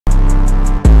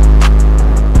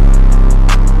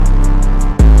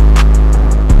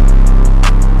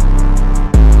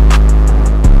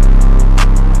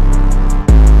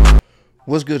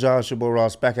What's good, y'all? It's your boy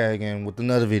Ross back at again with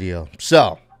another video.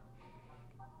 So,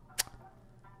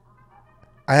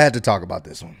 I had to talk about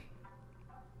this one.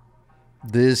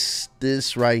 This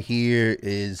right here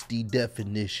is the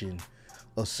definition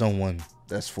of someone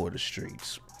that's for the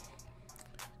streets.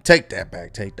 Take that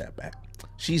back. Take that back.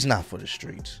 She's not for the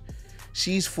streets.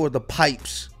 She's for the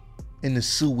pipes and the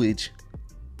sewage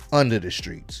under the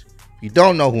streets. If you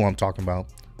don't know who I'm talking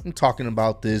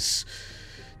about this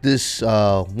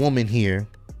woman here.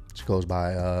 She goes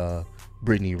by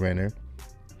Brittany Renner.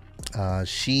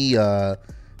 She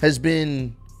has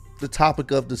been the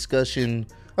topic of discussion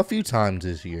a few times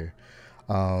this year.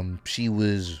 She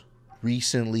was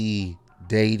recently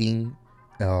dating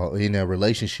in a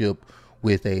relationship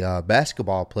with a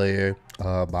basketball player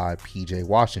by PJ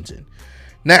Washington.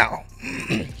 Now,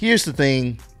 here's the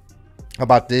thing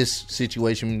about this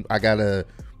situation. I gotta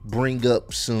bring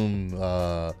up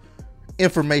some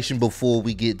information before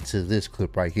we get into this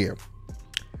clip right here.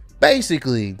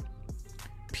 Basically,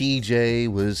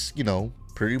 PJ was,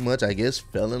 pretty much, I guess,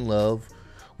 fell in love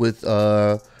with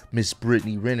Miss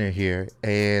Brittany Renner here,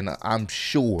 and I'm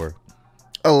sure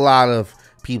a lot of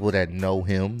people that know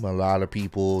him, a lot of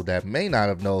people that may not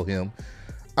have known him,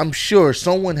 I'm sure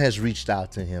someone has reached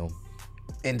out to him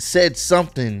and said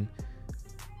something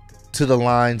to the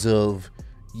lines of,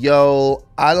 yo,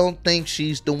 I don't think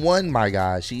she's the one, my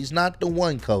guy. She's not the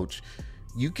one, coach.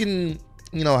 You can,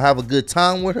 have a good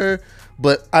time with her,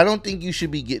 but I don't think you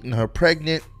should be getting her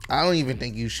pregnant. I don't even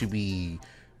think you should be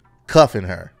cuffing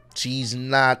her. She's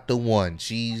not the one.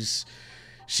 She's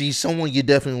someone you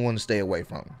definitely want to stay away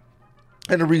from.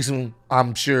 And the reason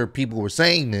I'm sure people were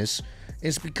saying this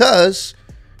is because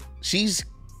she's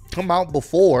come out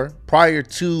before, prior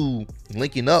to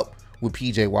linking up with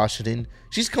PJ Washington.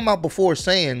 She's come out before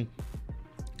saying,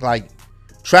 like,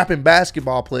 trapping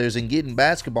basketball players and getting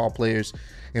basketball players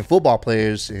and football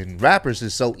players and rappers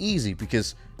is so easy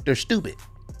because they're stupid.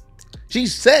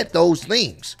 She's said those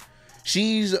things.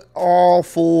 She's all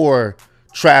for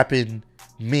trapping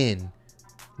men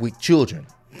with children.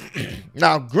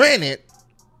 Now, granted,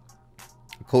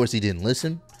 of course, he didn't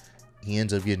listen. He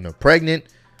ends up getting her pregnant.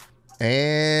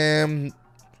 And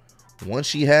once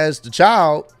she has the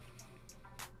child,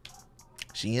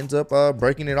 she ends up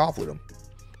breaking it off with him.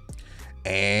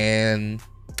 And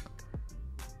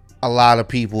a lot of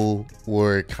people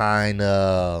were kind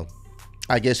of,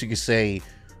 I guess you could say,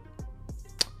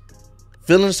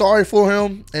 feeling sorry for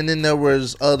him. And then there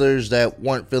was others that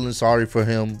weren't feeling sorry for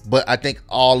him. But I think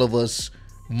all of us,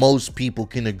 most people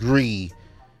can agree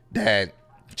that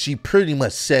she pretty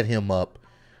much set him up,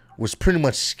 was pretty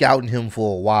much scouting him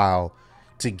for a while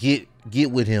to get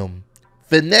with him,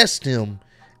 finessed him.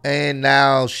 And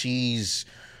now she's,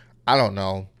 I don't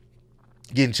know,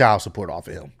 getting child support off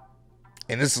of him.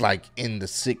 And it's like in the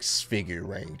 6-figure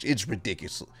range. It's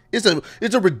ridiculous. It's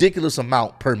a ridiculous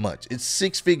amount per month. It's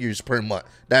 6 figures per month.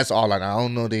 That's all I know. I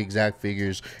don't know the exact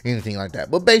figures, anything like that.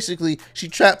 But basically, she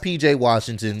trapped PJ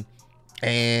Washington.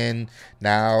 And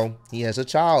now he has a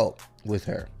child with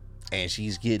her. And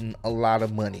she's getting a lot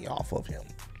of money off of him.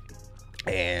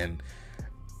 And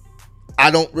I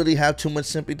don't really have too much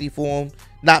sympathy for him.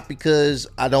 Not because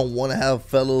I don't want to have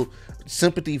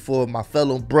sympathy for my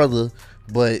fellow brother,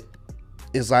 but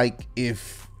it's like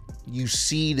if you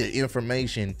see the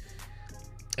information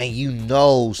and you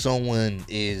know someone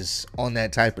is on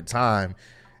that type of time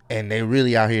and they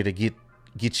really out here to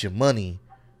get your money,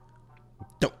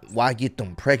 why get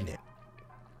them pregnant?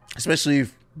 Especially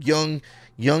if young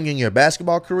in your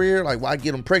basketball career, like, why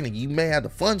get them pregnant? You may have the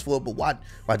funds for it, but why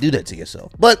do that to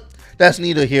yourself? But that's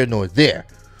neither here nor there.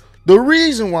 The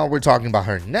reason why we're talking about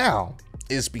her now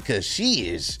is because she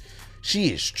is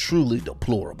truly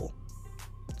deplorable.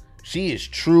 She is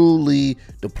truly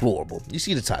deplorable. You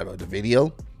see the title of the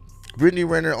video. Brittany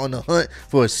Renner on the hunt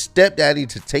for a stepdaddy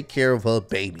to take care of her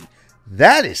baby.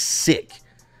 That is sick.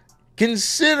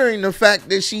 Considering the fact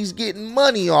that she's getting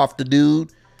money off the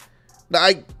dude.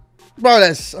 Like,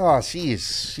 bro,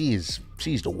 she's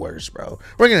the worst, bro.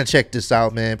 We're gonna check this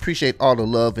out, man. Appreciate all the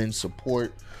love and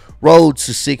support. Road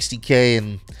to 60K,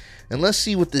 and let's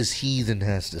see what this heathen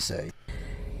has to say.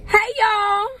 Hey,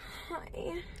 y'all.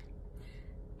 Hi.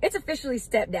 It's officially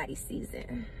stepdaddy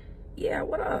season. Yeah,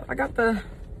 what up? I got the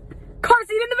car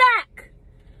seat in the back.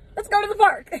 Let's go to the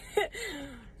park.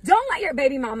 Don't let your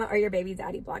baby mama or your baby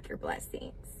daddy block your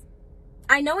blessings.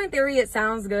 I know in theory it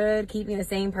sounds good keeping the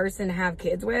same person to have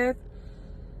kids with,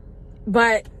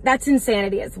 but that's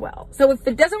insanity as well. So if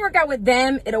it doesn't work out with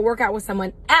them, it'll work out with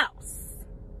someone else.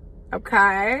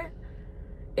 Okay?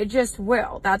 It just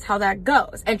will. That's how that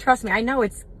goes. And trust me, I know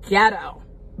it's ghetto.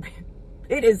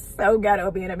 It is so ghetto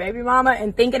being a baby mama,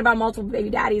 and thinking about multiple baby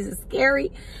daddies is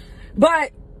scary.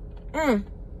 But you,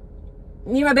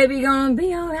 my baby, gonna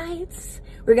be all right.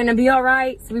 We're gonna be all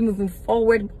right. So we're moving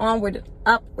forward, onward,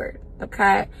 upward.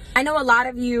 Okay. I know a lot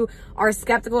of you are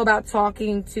skeptical about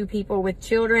talking to people with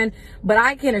children, but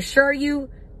I can assure you,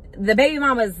 the baby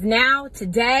mamas now,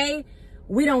 today,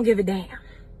 we don't give a damn.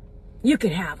 You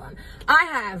can have them. I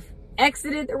have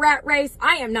exited the rat race.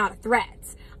 I am not a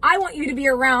threat. I want you to be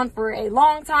around for a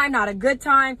long time, not a good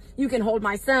time. You can hold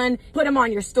my son, put him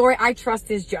on your story. I trust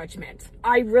his judgment.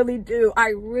 I really do. I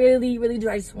really, really do.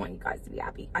 I just want you guys to be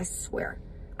happy. I swear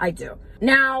I do.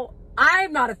 Now,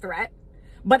 I'm not a threat,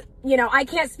 but you know, I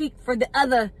can't speak for the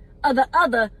other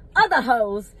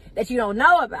hoes that you don't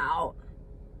know about.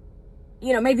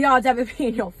 You know, maybe odds ever be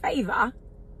in your favor.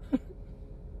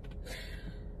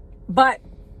 But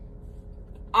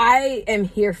I am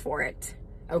here for it.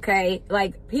 Okay,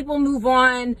 like, people move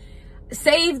on.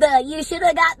 Save the, you should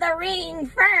have got the ring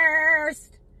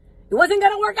first. It wasn't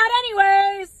gonna work out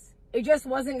anyways. It just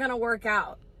wasn't gonna work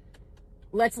out.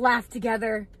 Let's laugh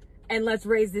together and let's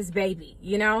raise this baby,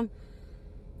 you know?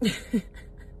 Oh,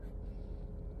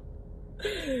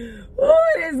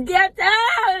 it is ghetto.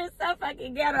 It's so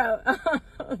fucking ghetto.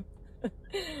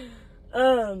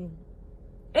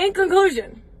 In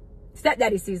conclusion,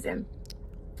 stepdaddy season.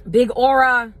 Big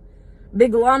aura.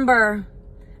 Big lumber,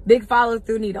 big follow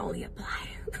through need only apply.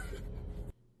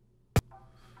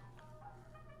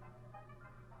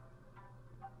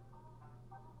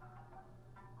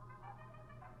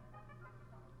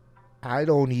 I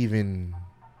don't even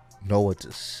know what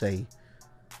to say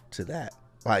to that.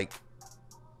 Like,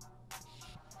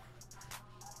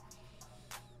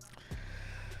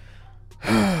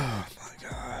 oh my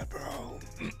God, bro.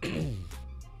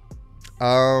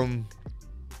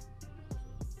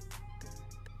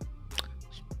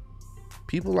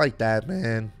 People like that,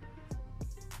 man,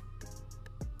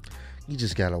 you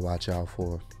just gotta watch out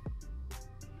for.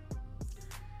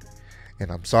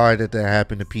 And I'm sorry that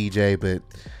happened to PJ, but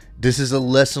this is a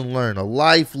lesson learned, a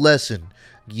life lesson.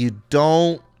 You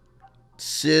don't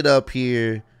sit up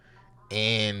here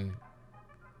and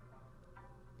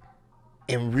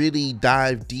really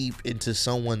dive deep into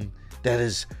someone that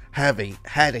has had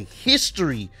a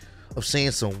history of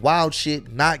saying some wild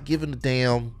shit, not giving a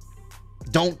damn,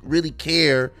 don't really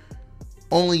care,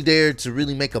 only there to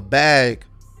really make a bag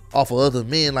off of other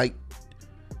men. Like,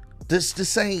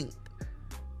 this ain't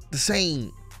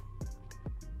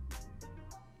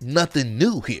nothing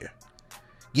new here.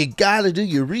 You gotta do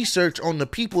your research on the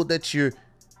people that you're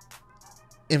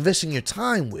investing your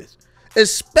time with,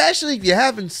 especially if you're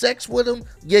having sex with them.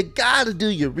 You gotta do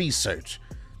your research,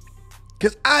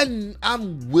 because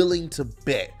I'm willing to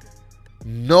bet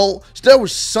there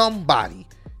was somebody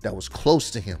that was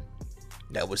close to him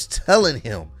that was telling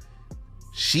him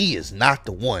she is not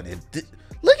the one. And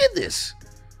look at this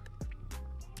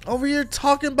over here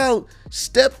talking about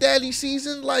stepdaddy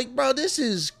season. Like, bro, that's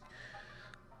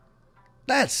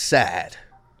sad.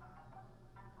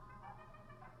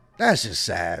 That's just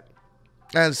sad.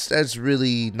 That's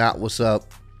really not what's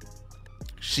up.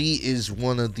 She is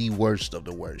one of the worst of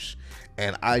the worst,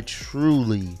 and I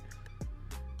truly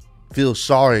feel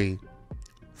sorry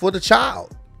for the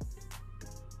child,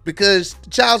 because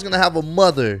the child's gonna have a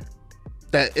mother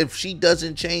that, if she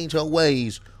doesn't change her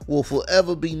ways, will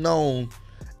forever be known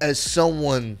as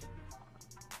someone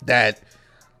that's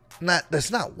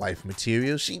not wife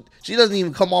material. She doesn't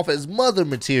even come off as mother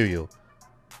material.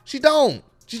 She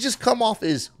just come off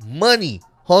as money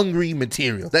hungry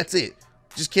material. That's it.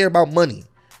 Just care about money.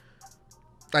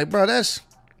 Like, bro,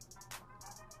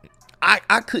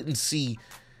 I couldn't see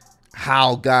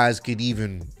how guys could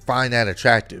even find that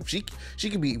attractive. She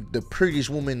could be the prettiest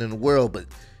woman in the world, but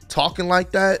talking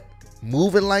like that,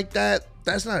 moving like that,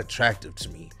 that's not attractive to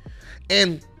me.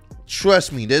 And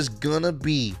trust me, there's gonna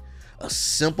be a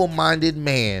simple-minded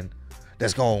man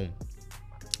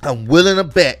I'm willing to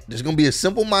bet there's gonna be a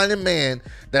simple-minded man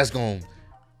that's gonna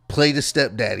play the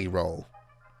stepdaddy role.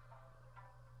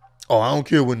 Oh, I don't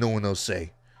care what no one else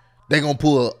say. They're gonna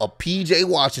pull a PJ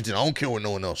Washington. I don't care what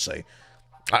no one else say.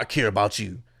 I care about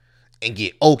you, and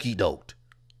get okey doked.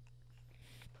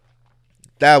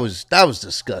 That was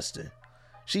disgusting.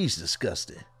 She's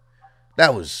disgusting.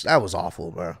 That was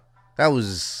awful, bro.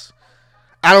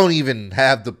 I don't even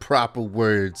have the proper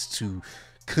words to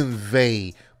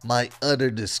convey my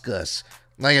utter disgust.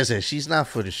 Like I said, she's not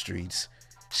for the streets.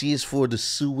 She is for the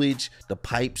sewage, the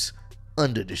pipes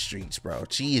under the streets, bro.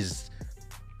 She's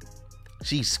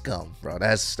scum, bro.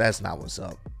 That's not what's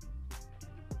up.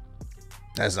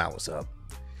 That's not what's up.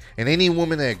 And any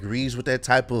woman that agrees with that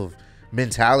type of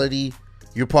mentality,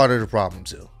 you're part of the problem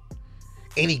too.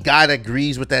 Any guy that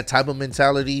agrees with that type of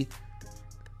mentality,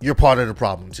 you're part of the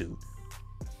problem too.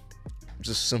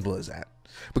 Just simple as that.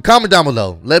 But comment down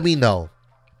below. Let me know.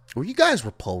 Were you guys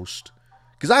repulsed?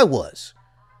 Because I was.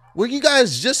 Were you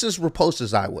guys just as repulsed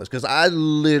as I was? Because I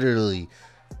literally,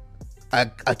 I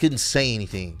couldn't say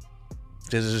anything.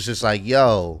 Because it's just like,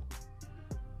 yo,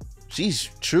 she's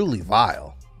truly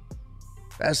vile.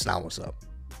 That's not what's up.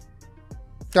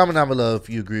 Comment down below if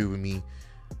you agree with me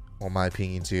on my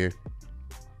opinions here.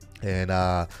 And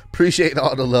appreciate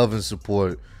all the love and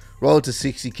support. Roll to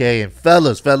 60K. And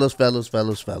fellas,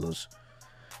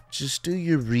 just do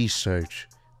your research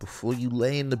before you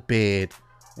lay in the bed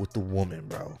with the woman,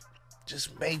 bro.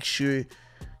 Just make sure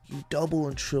you double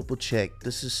and triple check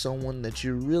this is someone that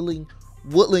you're really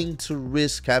willing to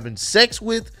risk having sex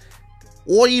with,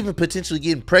 or even potentially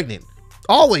getting pregnant.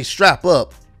 Always strap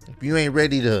up if you ain't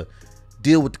ready to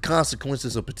deal with the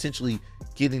consequences of potentially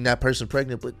getting that person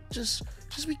pregnant. But just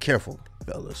be careful,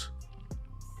 fellas.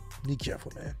 Be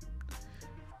careful, man.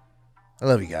 I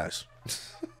love you guys.